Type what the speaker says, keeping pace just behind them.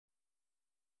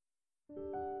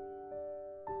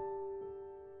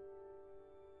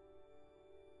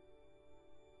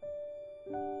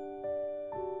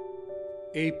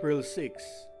April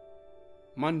 6,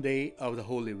 Monday of the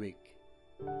Holy Week.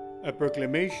 A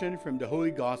proclamation from the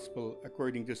Holy Gospel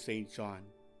according to St. John.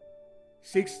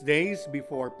 6 days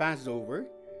before Passover,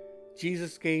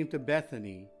 Jesus came to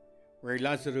Bethany, where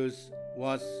Lazarus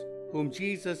was, whom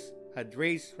Jesus had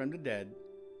raised from the dead.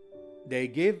 They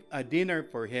gave a dinner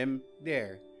for him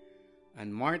there,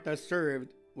 and Martha served,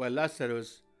 while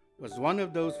Lazarus was one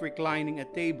of those reclining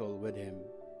at table with him.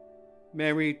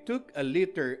 Mary took a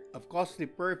liter of costly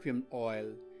perfumed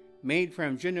oil made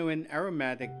from genuine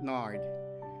aromatic nard,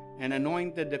 and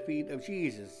anointed the feet of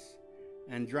Jesus,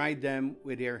 and dried them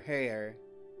with her hair.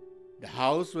 The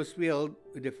house was filled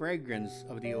with the fragrance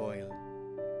of the oil.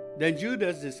 Then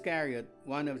Judas Iscariot,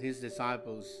 one of his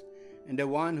disciples, and the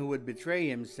one who would betray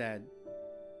him, said,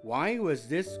 "Why was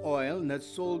this oil not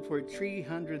sold for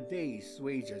 300 days'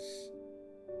 wages,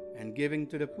 and given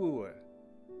to the poor?"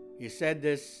 He said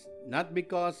this not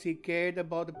because he cared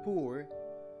about the poor,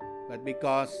 but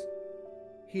because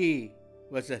he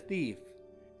was a thief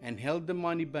and held the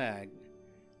money bag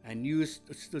and used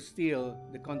to steal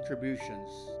the contributions.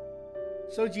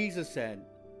 So Jesus said,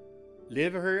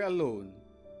 "Leave her alone.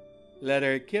 Let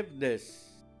her keep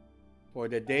this for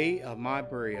the day of my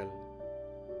burial.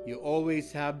 You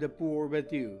always have the poor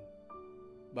with you,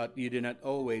 but you do not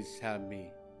always have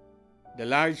me." The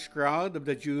large crowd of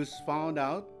the Jews found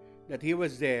out that he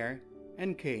was there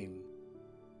and came,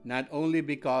 not only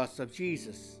because of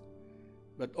Jesus,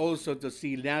 but also to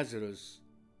see Lazarus,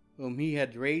 whom he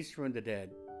had raised from the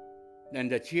dead. Then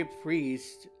the chief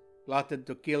priests plotted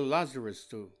to kill Lazarus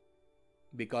too,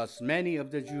 because many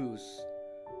of the Jews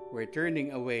were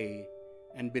turning away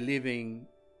and believing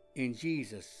in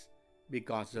Jesus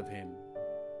because of him.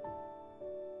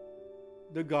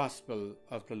 The Gospel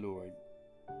of the Lord.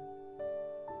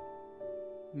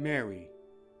 Mary.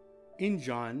 In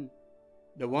John,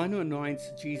 the one who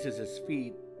anoints Jesus'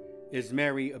 feet is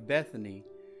Mary of Bethany,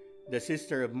 the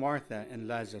sister of Martha and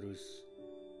Lazarus.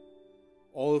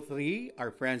 All three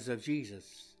are friends of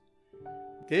Jesus.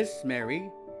 This Mary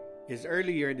is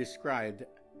earlier described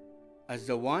as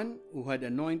the one who had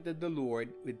anointed the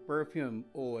Lord with perfume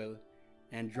oil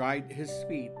and dried his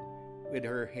feet with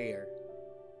her hair.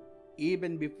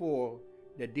 Even before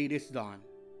the deed is done,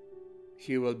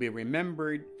 she will be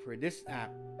remembered for this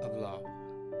act of love.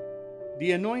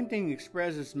 The anointing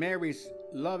expresses Mary's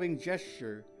loving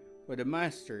gesture for the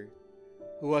Master,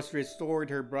 who has restored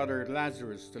her brother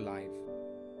Lazarus to life.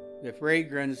 The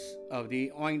fragrance of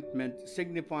the ointment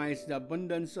signifies the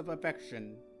abundance of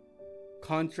affection.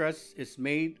 Contrast is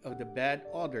made of the bad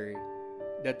odor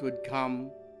that would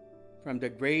come from the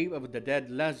grave of the dead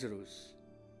Lazarus,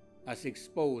 as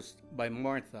exposed by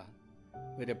Martha,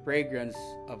 with the fragrance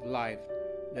of life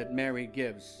that Mary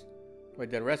gives for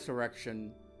the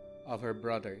resurrection of her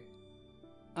brother.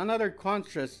 Another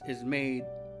contrast is made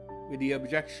with the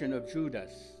objection of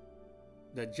Judas,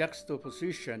 the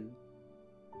juxtaposition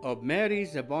of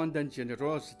Mary's abundant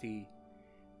generosity,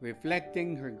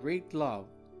 reflecting her great love,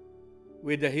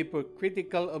 with the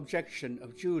hypocritical objection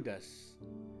of Judas,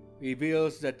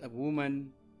 reveals that a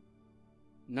woman,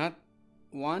 not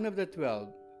one of the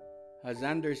 12, has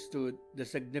understood the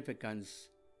significance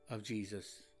of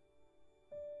Jesus.